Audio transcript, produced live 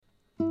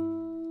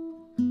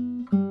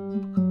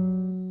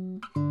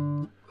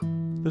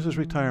This is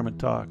Retirement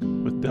Talk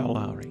with Del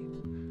Lowry.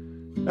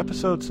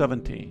 Episode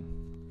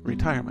 17,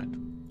 Retirement,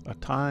 a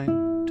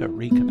Time to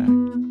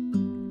Reconnect.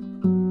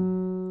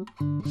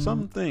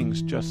 Some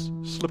things just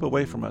slip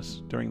away from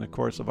us during the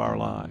course of our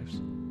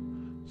lives.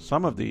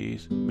 Some of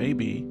these may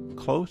be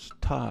close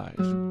ties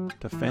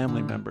to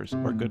family members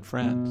or good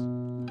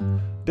friends.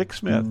 Dick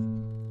Smith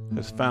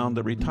has found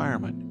that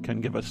retirement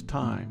can give us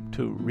time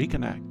to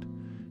reconnect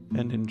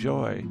and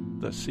enjoy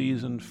the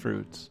seasoned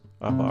fruits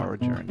of our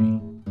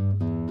journey.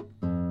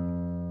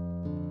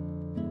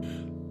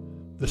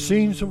 The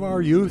scenes of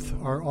our youth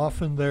are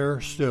often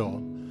there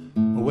still,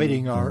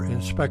 awaiting our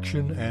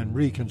inspection and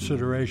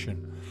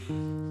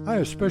reconsideration. I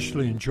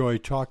especially enjoy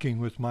talking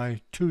with my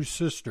two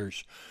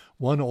sisters,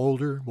 one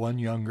older, one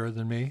younger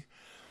than me.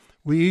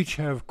 We each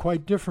have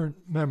quite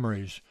different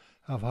memories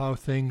of how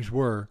things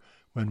were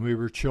when we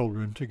were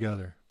children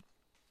together.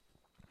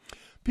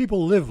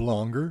 People live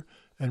longer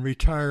and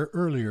retire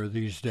earlier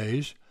these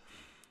days.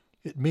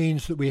 It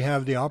means that we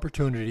have the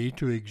opportunity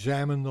to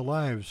examine the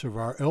lives of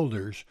our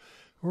elders,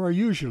 who are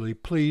usually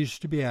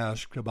pleased to be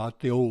asked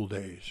about the old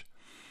days.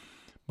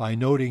 By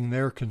noting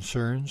their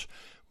concerns,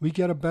 we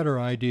get a better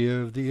idea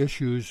of the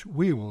issues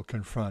we will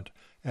confront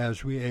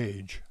as we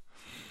age.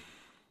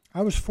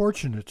 I was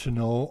fortunate to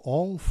know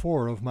all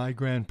four of my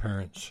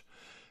grandparents,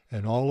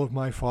 and all of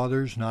my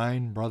father's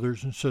 9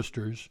 brothers and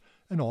sisters,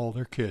 and all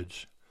their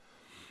kids.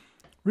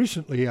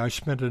 Recently, I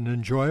spent an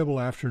enjoyable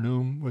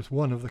afternoon with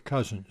one of the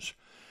cousins.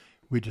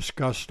 We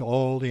discussed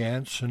all the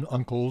aunts and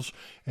uncles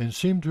and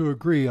seemed to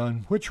agree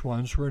on which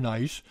ones were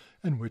nice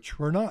and which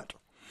were not.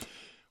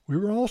 We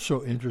were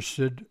also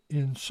interested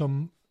in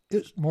some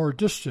more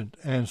distant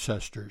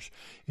ancestors,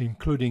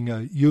 including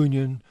a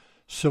Union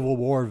Civil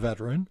War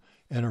veteran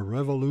and a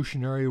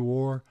Revolutionary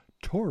War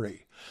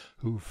Tory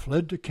who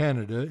fled to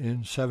Canada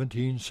in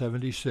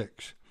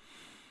 1776.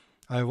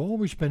 I have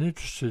always been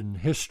interested in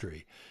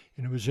history,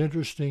 and it was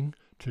interesting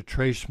to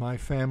trace my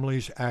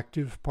family's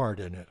active part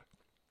in it.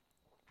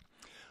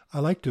 I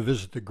like to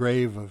visit the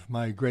grave of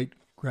my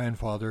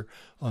great-grandfather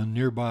on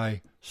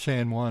nearby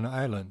San Juan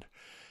Island.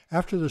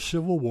 After the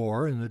Civil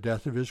War and the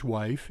death of his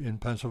wife in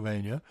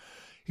Pennsylvania,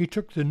 he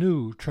took the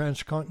new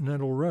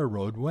Transcontinental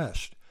Railroad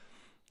west.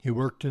 He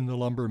worked in the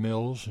lumber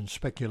mills and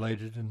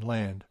speculated in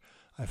land.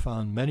 I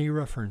found many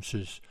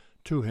references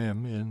to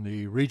him in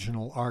the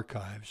regional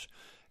archives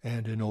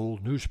and in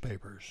old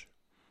newspapers.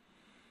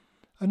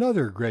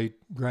 Another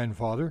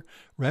great-grandfather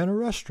ran a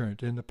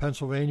restaurant in the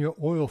Pennsylvania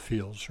oil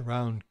fields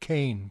around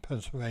Kane,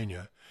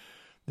 Pennsylvania.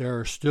 There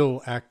are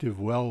still active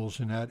wells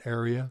in that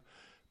area,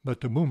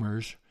 but the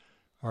boomers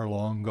are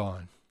long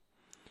gone.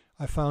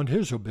 I found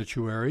his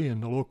obituary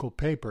in the local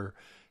paper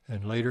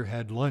and later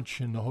had lunch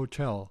in the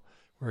hotel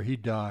where he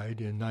died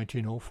in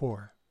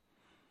 1904.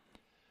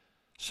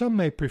 Some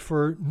may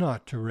prefer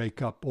not to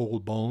rake up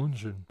old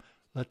bones and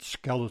let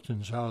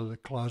skeletons out of the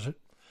closet.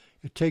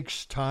 It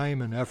takes time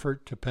and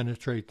effort to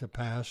penetrate the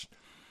past,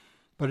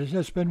 but it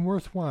has been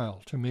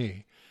worthwhile to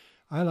me.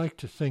 I like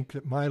to think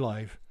that my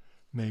life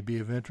may be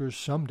of interest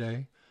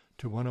someday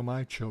to one of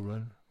my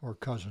children or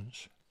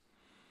cousins.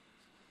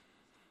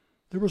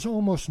 There was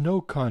almost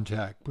no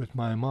contact with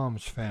my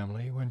mom's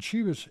family. When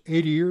she was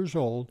 80 years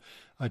old,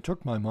 I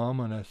took my mom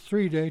on a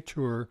 3-day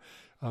tour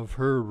of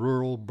her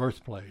rural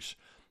birthplace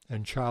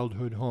and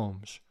childhood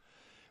homes.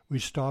 We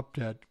stopped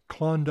at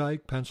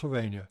Klondike,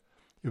 Pennsylvania.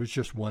 It was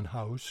just one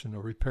house and a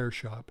repair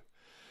shop.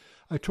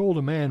 I told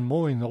a man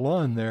mowing the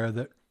lawn there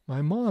that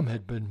my mom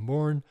had been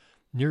born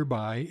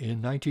nearby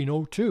in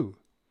 1902.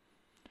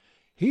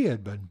 He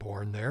had been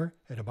born there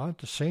at about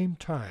the same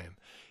time,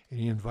 and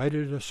he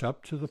invited us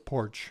up to the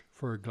porch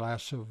for a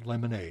glass of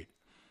lemonade.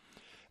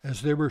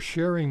 As they were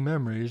sharing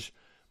memories,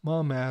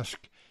 Mom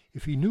asked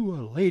if he knew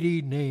a lady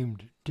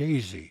named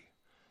Daisy.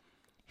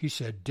 He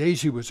said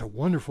Daisy was a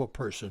wonderful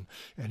person,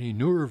 and he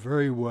knew her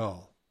very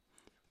well.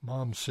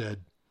 Mom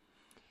said,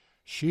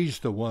 "She's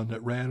the one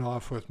that ran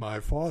off with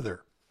my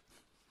father."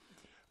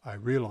 I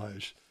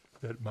realized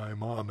that my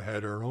mom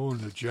had her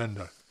own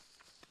agenda.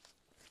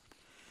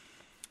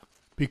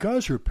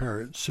 Because her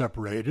parents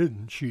separated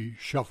and she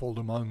shuffled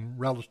among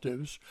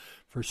relatives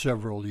for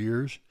several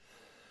years,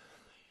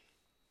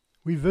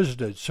 we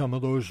visited some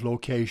of those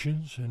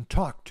locations and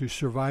talked to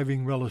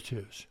surviving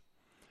relatives.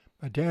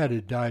 My dad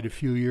had died a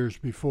few years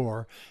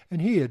before,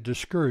 and he had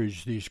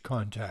discouraged these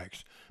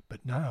contacts,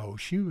 but now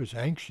she was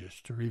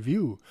anxious to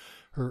review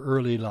her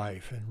early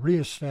life and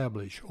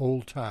reestablish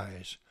old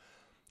ties.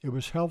 It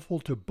was helpful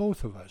to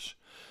both of us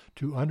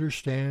to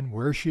understand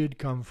where she had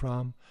come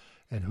from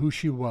and who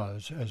she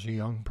was as a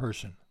young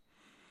person.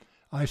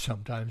 I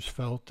sometimes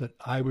felt that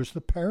I was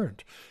the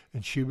parent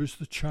and she was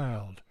the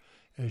child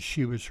as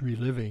she was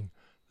reliving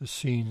the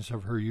scenes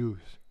of her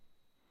youth.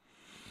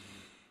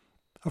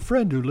 A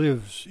friend who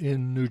lives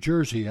in New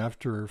Jersey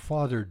after her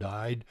father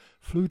died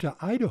flew to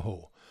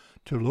Idaho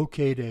to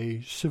locate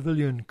a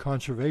civilian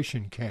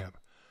conservation camp,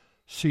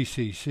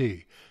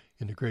 CCC,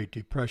 in the Great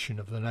Depression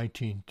of the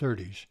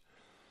 1930s.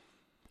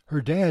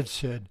 Her dad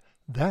said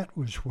that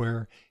was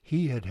where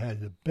he had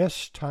had the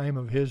best time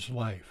of his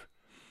life.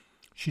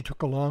 She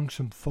took along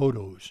some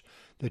photos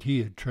that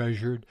he had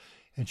treasured,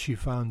 and she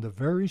found the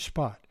very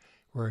spot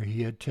where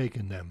he had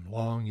taken them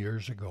long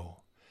years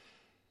ago.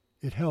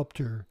 It helped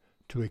her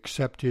to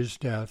accept his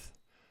death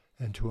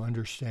and to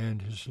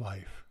understand his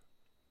life.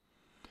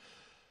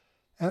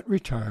 At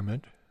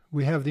retirement,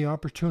 we have the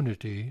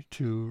opportunity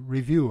to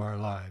review our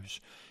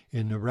lives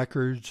in the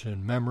records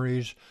and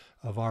memories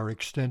of our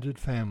extended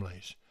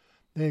families.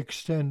 They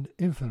extend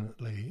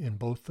infinitely in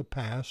both the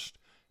past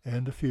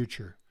and the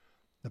future.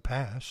 The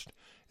past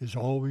is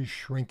always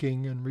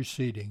shrinking and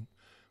receding,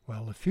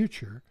 while the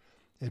future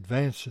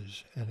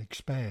advances and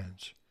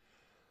expands.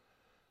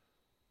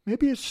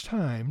 Maybe it's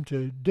time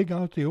to dig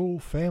out the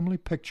old family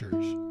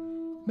pictures,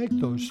 make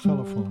those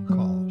telephone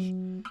calls,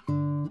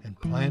 and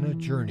plan a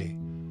journey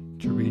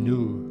to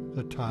renew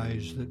the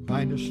ties that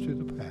bind us to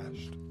the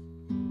past.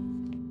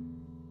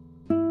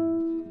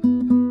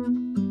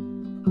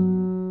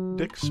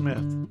 Dick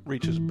Smith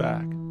reaches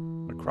back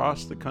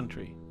across the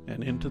country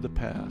and into the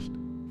past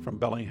from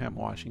Bellingham,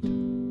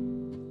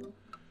 Washington.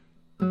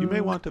 You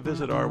may want to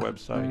visit our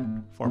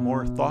website for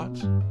more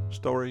thoughts,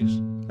 stories,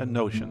 and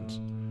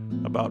notions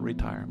about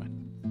retirement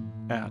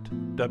at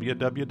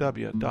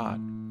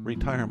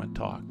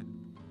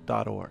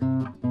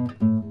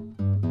www.retirementtalk.org.